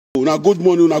Una good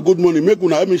morning, una good morning. Make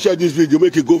una help me share this video,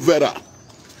 make it go viral.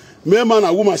 May man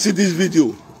and woman see this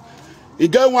video. You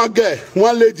get one girl,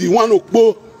 one lady, one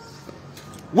okpo.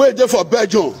 Wait there for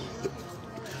Belgium.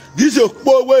 This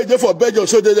okpo wait there for Belgium,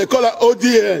 so they call her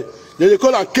O.D.L. They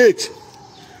call her Kate.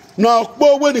 Now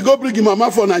okpo when they go bring him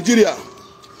mama for Nigeria.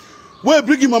 When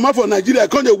bring him mama for Nigeria,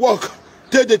 can't they walk?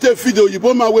 They take video, you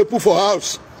put my way put for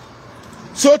house.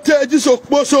 So tell this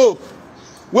okpo so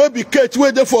where be Kate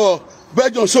wait there for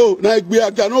Belgium, so now it be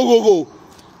a go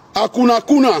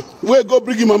akuna where go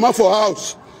bring him mama for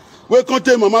house. Where can't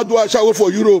tell mama do a shower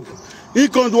for Europe. He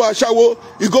can't do a shower,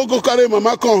 he go carry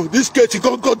mama come. This Kate, he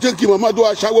can't go take him mama do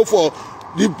a shower for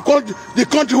the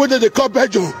country where they call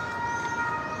Belgium.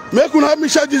 Make una help me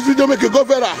share this video, make it go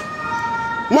viral.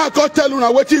 One can't tell una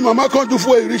what him mama can't do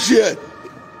for a rich here.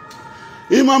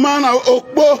 Him mama na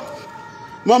okpo,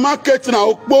 mama Kate na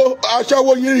okpo, a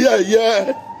shower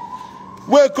yeah.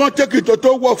 Where can't take it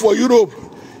to work for Europe.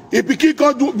 If he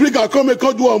can't do bring a come,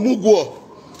 can't do a mugwo.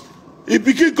 If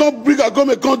he can't bring a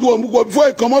come, can't do a mugwo. Before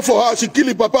he come out for house, he kill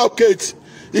his papa Kate.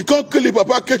 He can't kill his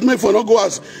papa Kate me for no go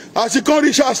house. As he can't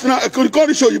reach us now, he can't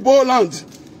reach Oyibo land.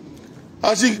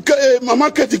 As he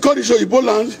mama Kate, he can't reach Oyibo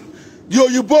land. The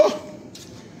Oyibo,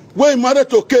 when he married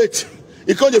to Kate,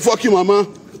 he can't fuck him mama.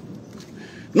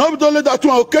 Not only that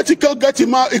one, Kate he can't get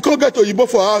him out, he can't get Oyibo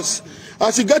for us.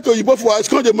 As he get Oyibo for us,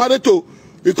 he can't married to,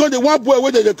 he can't the one boy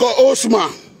where they call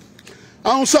Osman.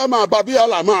 Ansama Babi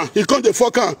Alama, he called the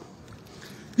fucker.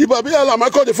 The Babi Alama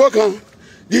called the fucker.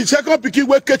 The second picking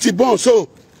where Kate born, so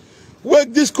where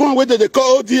this one where they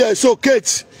call O.D.L, so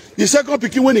Kate. The second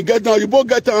picking when he get down, you both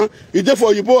get down, he there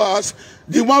for you both house.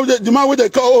 The man where they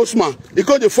call Osman, he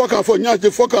called the fucker for Nyash, the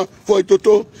fucker for a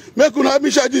toto. Make una help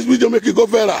me share this video, make it go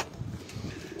viral.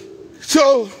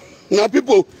 So now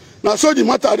people, now so the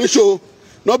matter they show.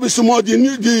 Not be small, the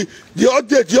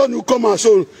update, your new come out.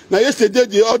 So now yesterday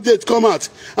the update come out.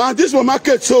 And this one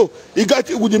market, so he got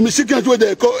it with the sickness where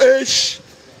they call H.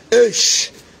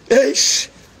 This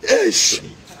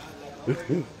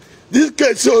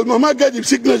kid, so mama get the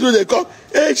sickness where they call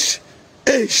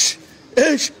HIV.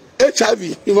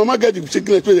 Mama get the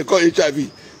sickness where they call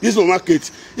HIV. This one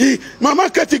market. Mama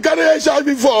get he carry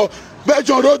HIV for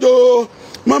Belgium Road.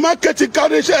 Mama Katie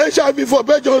carry HIV for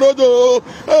Belgium Road.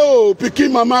 Oh,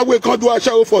 picking mama we can't do a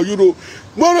shower for Euro.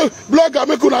 Mono blogger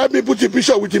make una help me put a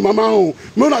picture with him mama home.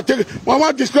 Mona take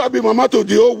mama describe him mama to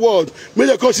the whole world. May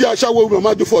they come see a shower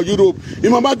mama do for Europe.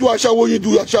 If mama do a shower, you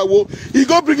do a shower. He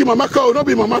go bring him mama car, not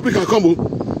be mama bring and come.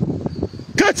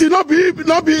 Katie not be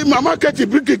mama Katie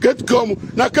bring get come.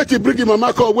 Now Katie bring him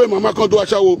mama car where mama can do a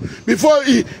shower. Before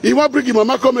he want bring him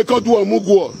mama come and can do a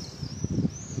mugu.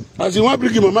 As he want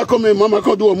bring him mama come and mama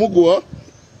can do a mugu.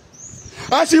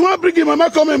 As he want bring him mama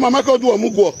come and mama can do a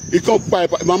mugu. He can't buy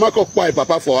mama can buy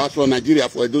papa for us for Nigeria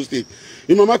for those states.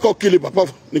 His mama can kill him papa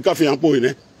ni cafe and po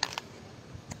in.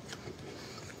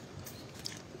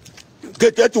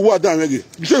 Get to what down again.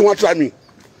 You say you want to try me?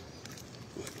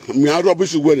 Me I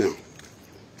rubbish you now.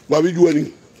 What we do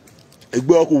any?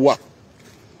 Egbe okuwa.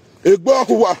 Egbe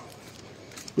okuwa.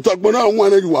 Utagbona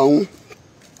won any wa ogun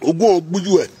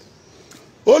ogbuju e.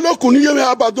 Olokun ni yemi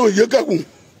abadan yekekun.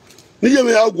 Ni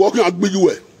yemi agwo kan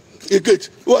agbuju e. Ekech.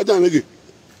 What down again?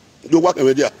 Do work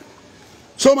media.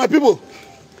 So my people,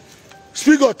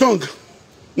 speak of tongue.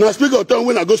 Now speak of tongue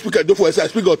when I go speak at do for I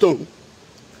speak of tongue.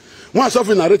 Once off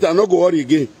in narrator, I no go worry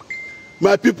again.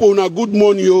 My people, una good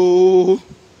morning, yo.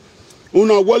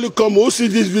 Una welcome. Who see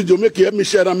this video, make it help me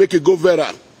share and make it go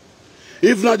viral.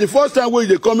 If not the first time when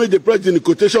they come, make the president in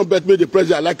quotation, but make the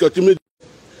president I like your team.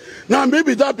 Now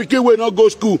maybe that pikin will not go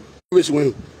school.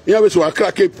 You have to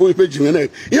crack a page. You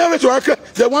have to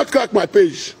crack. They won't crack my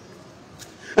page.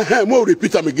 More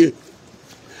repeat them again.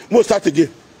 More start again.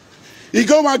 You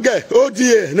go one guy,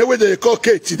 O.D.L, no way they call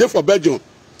Kate, they for Belgium.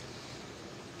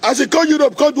 As he call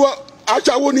Europe, call do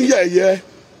Achawoni yeah.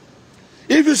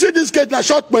 If you see this Kate, na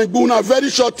short point, na very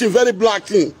short thing, very black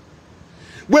thing.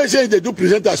 Where say they do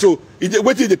presenter, so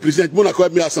wait till they present, Mona call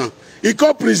me Asan. He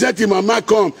can't present him, mama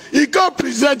come. He can't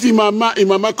present him, mama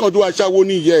come do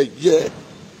Achawoni yeah.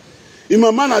 Him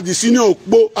mama na the senior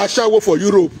Okbo Achawo for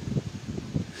Europe.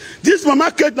 This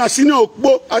mama Kate na senior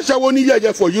Okbo Achawoni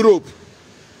yeah for Europe.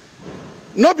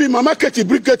 No be mama Kate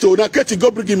bring Kate na Kate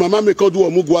go bring mama make do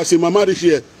omugwa say mama reach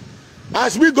here.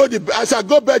 As we go as I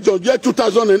go Belgium year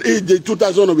 2008 the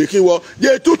 2000 of Kiwo.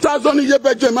 The 2000 year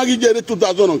Belgium magi year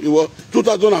 2000 of Kiwo.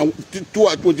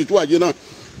 2022 again.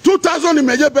 2000 in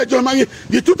year Belgium magi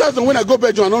the 2000 when I go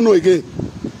Belgium I don't know again.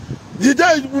 The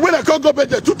day when I go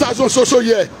Belgium 2000 so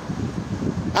year.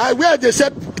 I where they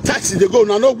said taxi they go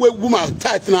now no way woman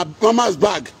tight na mama's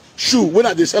bag. shoe when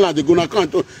I dey sell am dey go na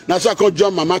count. Na so I come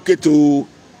join my market to.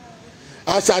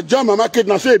 As I join my market,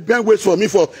 na so he bend waist for me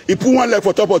for he put one leg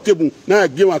for top of table. Now I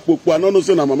give am kpokpo. I no know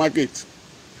say na my market.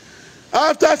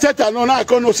 After set I know now I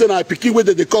come know say na pikin wey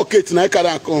dey call Kate na he carry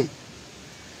am come.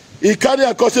 He carry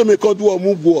am come say me come do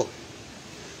omugwo.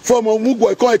 From omugwo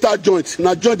he come enter joint.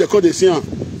 Na joint they come dey see am.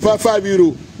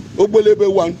 €5. Ogbelebe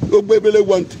 1, Ogbelebe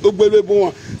 1, Ogbelebe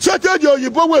 1. So tell you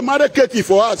boy wey marry Katie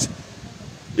for us.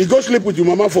 He go sleep with your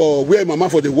mama for where mama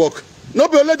for the work. No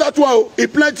be only that one. He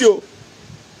plenty o.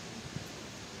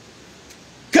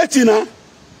 Katie na.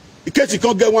 Katie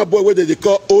can't get one boy where they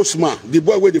call Osman. The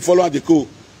boy where they follow the go.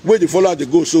 Where they follow the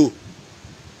go so.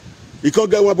 He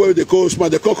can't get one boy where they call Osman.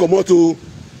 They can't come out to.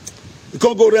 He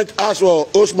can't go rent house for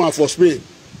Osman for Spain.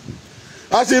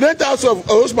 As he rent house of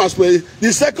Osman Spain,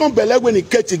 the second Belike when he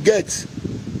Katie gets.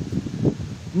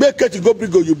 Make Katie go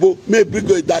bring Oyibo. Make bring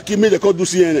Daki. Make they can't do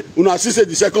CNN. Una see say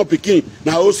the second pikin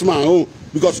na Osman home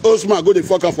because Osman go the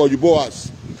fuck am for Oyibo house.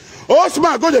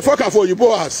 Osman go the fuck am for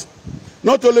Oyibo house.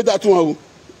 Not only that one.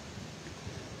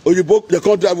 Oyibo they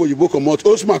can't drive Oyibo come out.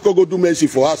 Osman can't go do mercy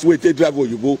for us. Wait they drive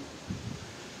Oyibo.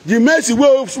 The mercy wey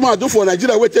Osman do for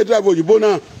Nigeria wait they drive Oyibo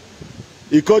now.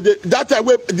 Because that time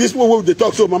wey this one wey they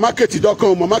talk so Mama Katie don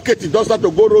come. Mama Katie don start to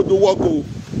go road to work o.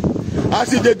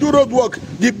 As if they do road work,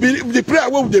 the prayer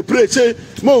wey they pray say,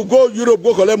 "Mo go Europe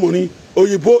go collect money."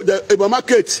 Oyibo, the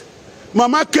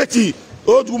Mama Katie,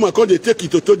 old woman come they take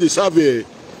it to they serve. They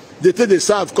take they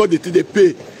serve, come they take they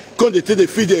pay, come they take they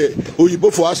feed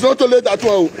Oyibo for us. Not only that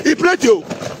one, he plenty o.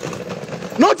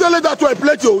 Not only that one, he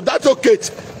plenty o. That's okay.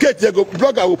 Kate, they go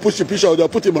blogger will push the picture, they'll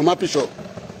put in Mama picture.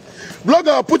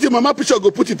 Blogger will put in Mama picture, go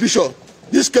put the picture.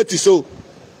 This Kate is so.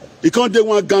 He can't do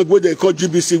one gang where they call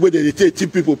GBC where they take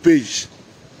tip people page.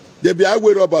 They be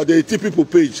aware about the tip people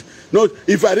page. No,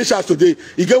 if I reach out today,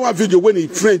 he get one video when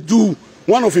his friend do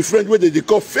one of his friends where they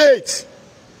call Faith.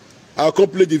 I'll come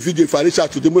play the video if I reach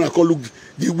out today when I call look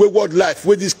the wayward life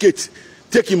where this kid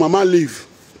take him mama leave.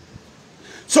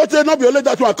 So they not be only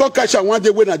that one. I call catch one day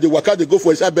when I the waka they go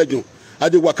for inside bedroom.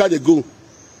 At the waka they go.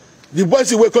 The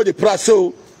boys wake up the press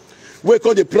so wake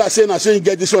up the press saying I say you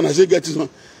get this one, I say get this one.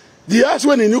 The house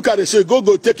when he new car they say go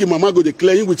take him mama go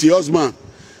declare him with your husband.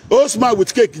 Husband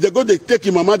with cake they go they take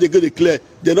him mama they go declare.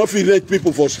 They don't feel rent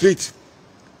people for street.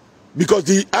 Because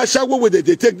the ashawo where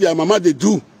they take their mama they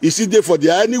do. You see there for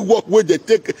their any work where they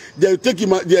take him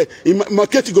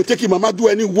market go take him mama do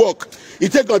any work. He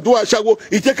take a do ashawo,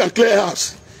 he take a clear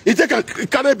house. He take a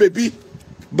carry baby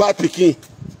bad pikin.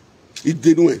 He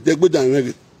they do it. They go down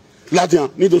again.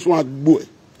 Ladian, need those one boy.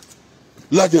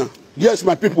 Ladian. Yes,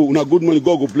 my people, una good morning.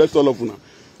 God go bless all of una.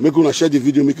 Make una share the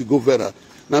video, make it go viral.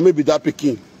 Now maybe that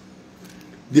Peking,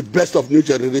 the best of new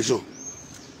generation.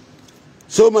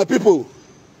 So my people,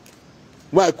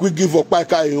 when I quick give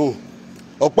Okpaika you know,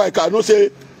 Okpaika no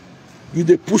say you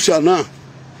dey push her now,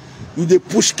 you dey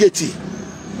push Katie,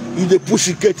 you dey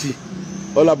push Katie.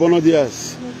 All abono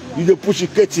dias, you dey push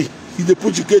Katie, you dey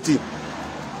push Katie.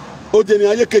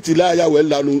 O.D.L aye Katie la ya well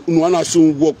la no wana so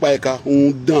Okpaika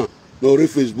on dan. No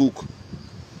Facebook.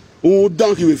 On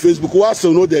dank you with Facebook. What's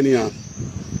so no there here?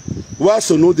 What's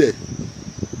so no there?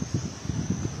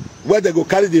 Where they go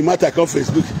carry the matter come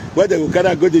Facebook? Where they go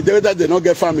carry go the they not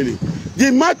get family.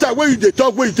 The matter where you they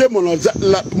talk where you take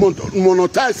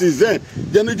monetize is there.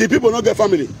 Then the people not get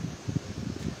family.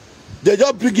 They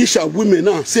just biggish and women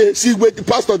now. Say see where the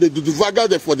pastor they do the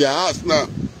vagabond for their house now.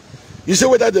 You say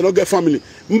whether they not get family.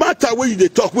 Matter where you they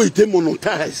talk where you take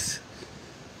monetize.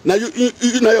 Now you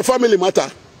now your family matter.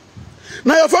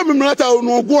 Now your family matter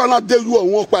no go and dey you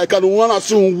on work by can one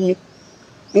asun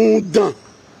wu. Dan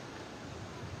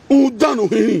no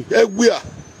hin e gbe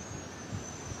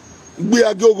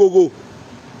a go.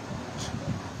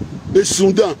 E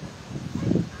sundan.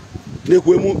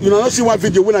 You know see one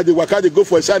video when I dey waka dey go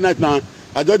for a side night now.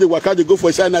 I just dey waka dey go for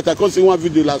a side night. I come see one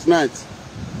video last night.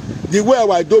 The way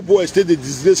our Edo boys stay the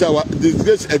disgrace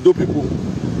Edo people.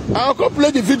 I'll come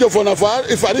play the video for now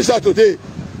if I reach out today.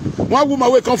 One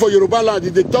woman will come for Yoruba land,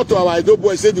 they talk to our Edo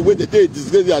boys, say the way they take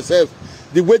disgrace themselves,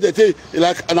 the way they take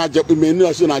like an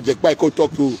Ajekpa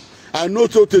talk to. I know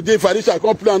so today if I reach out, I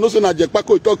come play, I know so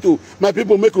Ajekpa talk to. My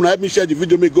people make una help me share the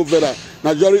video, make go viral.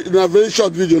 Now very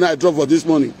short video now I drop for this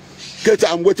morning. Kate,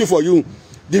 I'm waiting for you.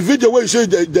 The video where you say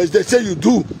they say you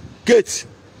do, Kate.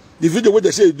 The video where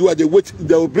they say you do, they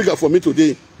will bring her for me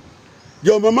today.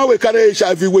 Your mama will carry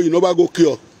HIV where you never go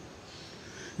cure.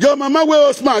 Your mama will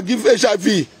Osman give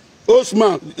HIV.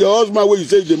 Osman, your husband where you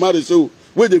say they marry so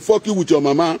where they fuck you with your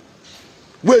mama.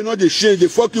 Where not the shame, they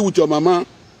fuck you with your mama.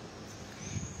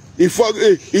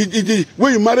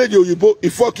 When you married Oyibo, he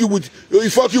fuck you with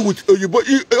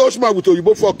Oyibo. Osman with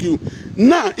Oyibo fuck you.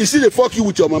 Now, you see they fuck you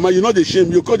with your mama, you know the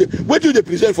shame. You call them. What do they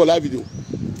present for live video?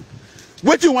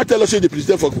 What do you want to tell us they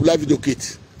present for live video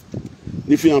kit?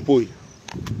 Nifi and Poi.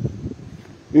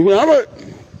 You know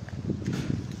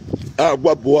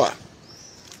what boy?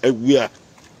 We are.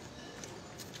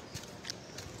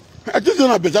 I just don't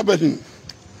have better person.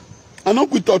 I don't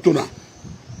quit talk to now.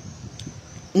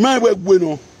 My way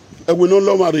bueno. I will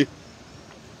not marry.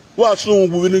 What soon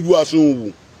we need you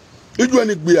soon. If you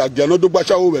any be a jano do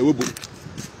basha over webo.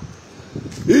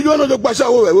 If you know the basha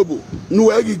over webo,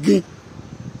 no egg.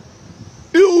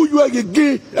 You egg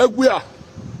egwia.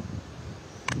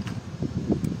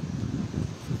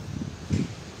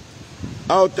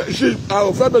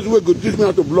 Our fathers will go teach me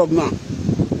how to blog now.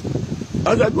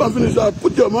 As I do and finish, I'll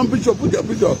put your mom picture, put your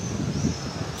picture.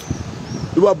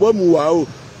 You are born wow.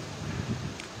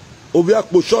 Over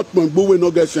here, short man, but we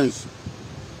no get sense.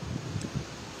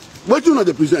 What do you know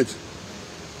the present?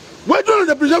 What do you know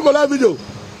the present for that video?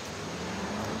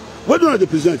 What do you know the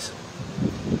present?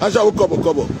 As I will cover.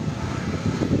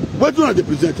 What do you know the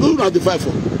present? Who know the fight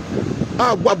for?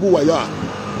 Ah, Babu Waya.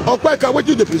 Okpeka, what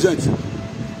do you present?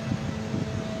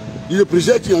 You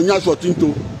present your nyas for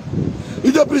Tinto.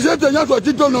 You present your nyas for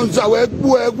Tinto non sawe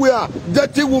egwe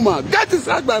dirty woman. That is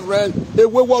right, my friend. A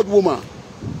wayward woman.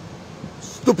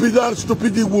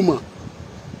 Stupid woman.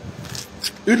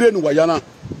 Irenu wayana.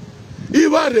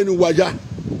 Iwa renu waya.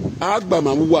 Agba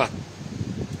mamuwa.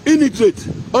 Illiterate.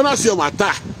 Honors your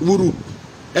mata. Wuru.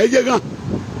 Ejegan.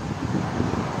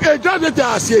 A graduate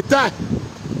as a tie.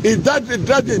 If that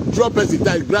drop as a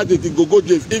tie, graduate go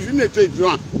jail. If you need trade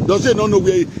run, don't say no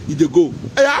where he go.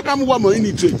 Hey, I come one more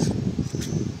illiterate.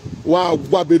 Wow,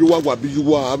 waberu wa biju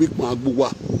wa abik magbu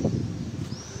wa.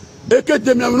 Eke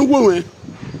temi amenu woman.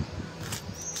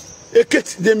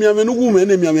 Eket de mi amenu woman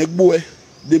ne mi amegbo e.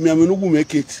 De mi amenu woman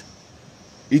eket.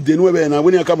 Idenu ebe na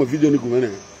when you come video ni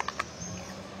kumene.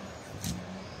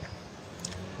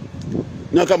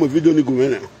 Na come video ni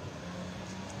kumene.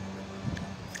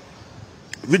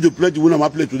 Video play the one I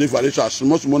play today for Alicia.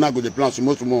 Small na go the plan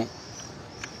small.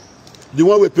 The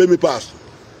one we pay me pass.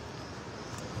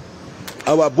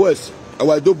 Our boys,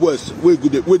 our dope boys, we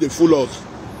they fool us.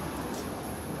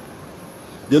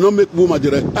 They don't make woman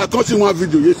direct. I can't see one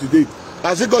video yesterday.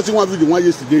 I see got see one video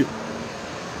yesterday.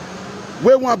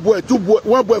 Where one boy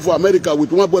for America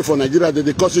with one boy for Nigeria,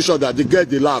 they cause each other. The girl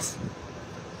they laugh.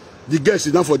 The girl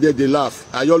sit down for there, they laugh.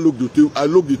 I look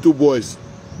the two boys.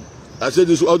 I said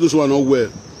this all those one not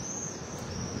well.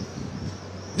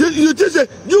 You just say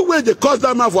you where they cause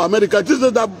that man for America. This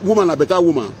is that woman a better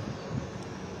woman.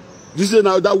 This is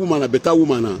now that woman a better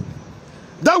woman now.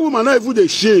 That woman not even the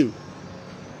shame.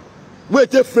 Where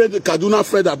take friend Kaduna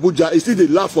friend Abuja, you see they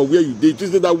laugh for where you did.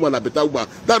 This is that woman a better woman.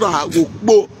 That don't have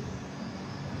go.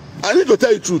 I need to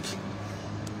tell you the truth.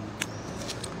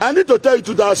 I need to tell you the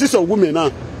truth. I see some women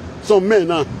now, some men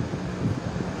now.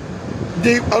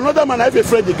 Another man have a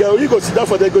friend, the girl, you go sit down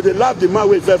for them, go they laugh the man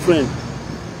with their friend.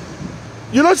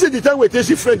 You know, see the time we take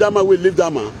see friend that man will leave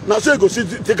that man. Now so you go see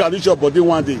take a reach your body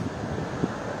one day.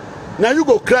 Now you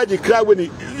go cry when he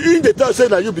in the time say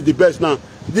that you be the best now.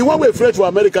 The one with friend for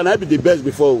America, I be the best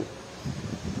before.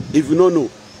 If you don't know.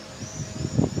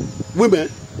 Women,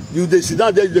 you they sit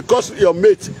down there, they cost your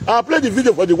mate. I'll play the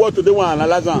video for the world today one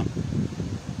analyze them.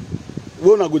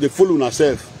 We not go to fool on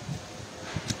ourselves.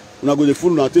 Una go the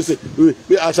fool now. Say,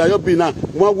 as I be now,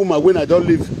 one woman when I don't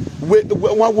live,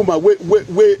 one woman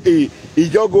where he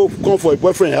just go come for a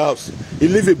boyfriend house. He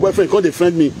leave a boyfriend, come they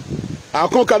friend me. I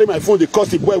can't carry my phone. They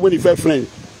cost the boy when he first friend.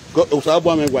 So I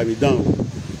wipe it down.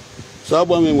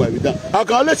 I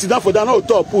can only sit down for that. No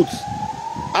talk put.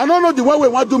 I don't know the one way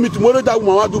want do me tomorrow. That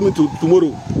woman want do me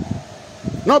tomorrow.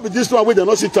 Not be this one where they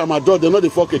not sit time my door. They not the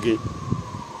fuck again.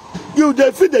 You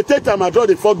they feel they take time I draw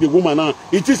the fuck the woman now.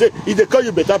 It is if they call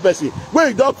you better person. When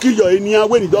you don't kill your Enya,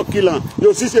 when you don't kill her,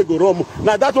 your sister go wrong.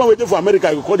 Now that one waiting for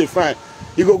America, you call the fine.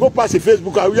 You go past the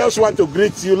Facebook. I just want to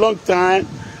greet you long time.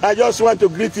 I just want to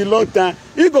greet you long time.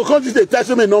 You go come to the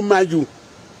testament, not mind you.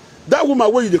 That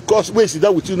woman where you the cost, where she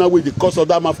that with you now with the cost of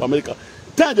that man for America.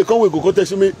 Time they come we go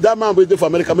test me. That man waiting for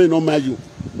America may not mind you.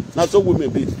 Now so women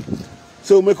be.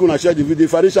 So make una share the video.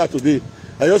 If I reach out today,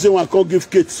 I just say one come give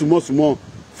Kate small.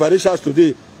 Farisha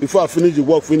today before I finish the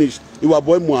work finish. You are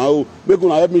boy mo make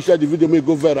gonna help me share the video make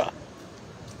go viral.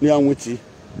 Ni anweti.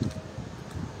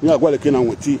 Ni agwa le kina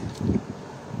anweti.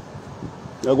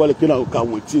 Ni agwa le kina ka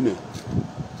anweti ne.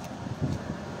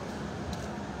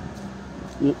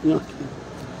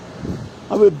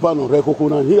 I will ban on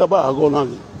recognize here about go now.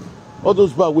 All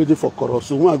those bad waiting for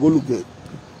corruption. When I go look there.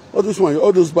 All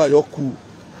those bad you're cool.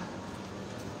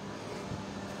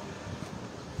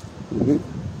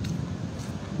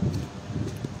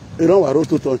 You know what?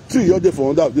 Roto 3 years there for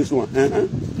under this one.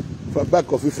 If I buy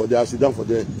coffee for there, I sit down for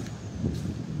there.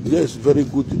 Yes, very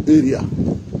good area.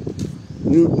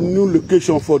 New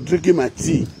location for drinking my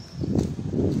tea.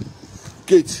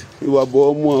 Kate, you are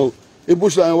born. A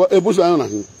bush line.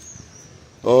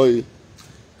 Oh,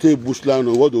 take bush line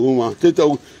or what the woman.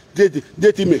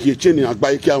 Date make a chain in a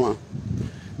bike camera.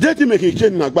 Date make a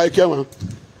chain in a bike camera.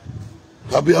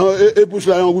 I'll be a bush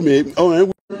line with me.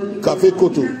 Oh, Café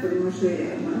Coto.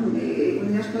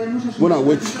 Buena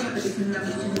wait.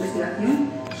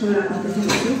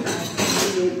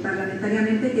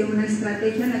 Parlamentariamente tiene una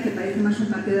estrategia en la que parece más un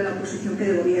partido de la oposición que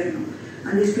de gobierno.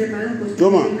 Han discrepado en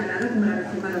cuestiones de calado como la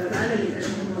reforma laboral, el ingreso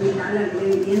vital, la ley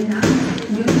de vivienda.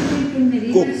 Yo no sé qué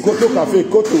medidas Coto café,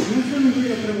 Coto. no son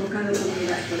medidas provocadas por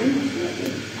Unidas Podemos.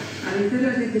 A veces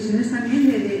las decisiones también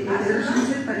de Pedro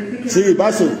Sánchez parece que sí,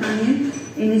 también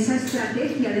en esa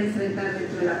estrategia de enfrentar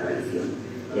dentro de la coalición.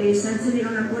 Sánchez llega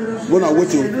a un acuerdo sobre bueno,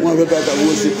 una vez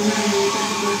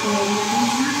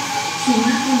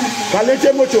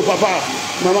Caleche mucho, papá,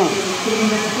 mamá.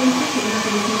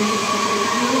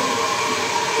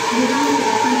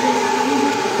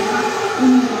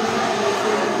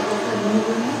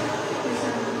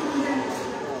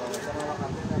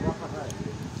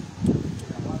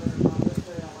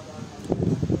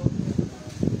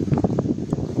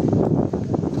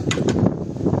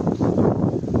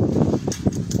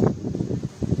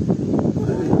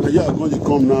 Now are going to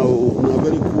come now in a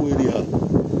very cool area.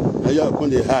 Now you are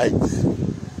going to hide.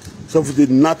 Some of the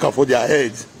knacker for their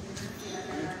heads.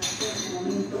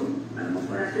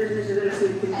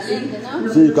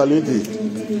 Sí, caliente.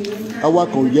 Agua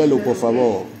con hielo, por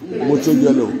favor. Mucho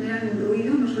hielo.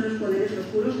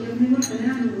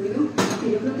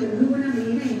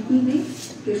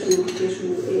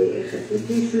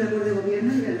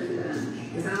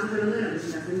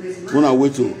 Una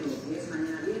huecho.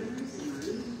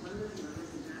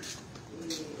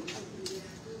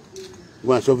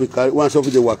 Once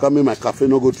of the waka make my cafe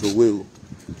no go through way.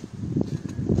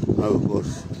 Oh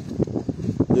gosh.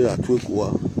 They are too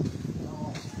cool.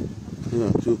 They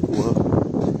are too cool.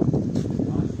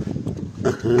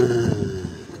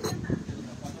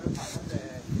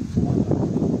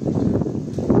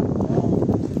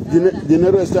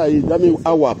 Dinero está ahí. Dame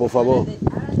agua, por favor.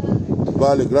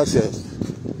 Vale, gracias.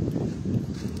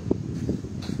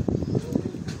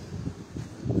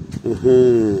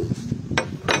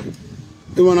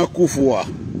 You wanna kufua?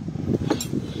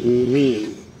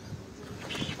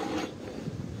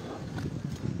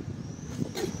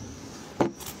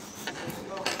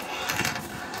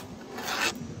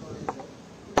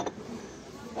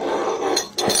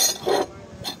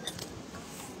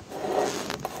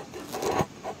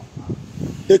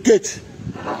 Kate,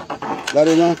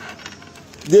 Larena,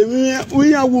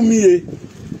 we are women.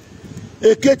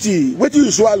 Kate, what do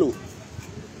you swallow?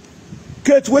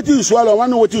 Kate, what do you swallow? I want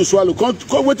to know what you swallow.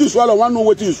 What you swallow? I want to know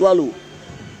what you swallow.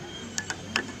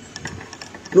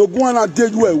 No go on and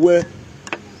take you away.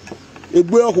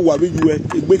 Egbe oku wa biju e,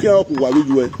 egbe ke oku wa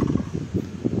biju e.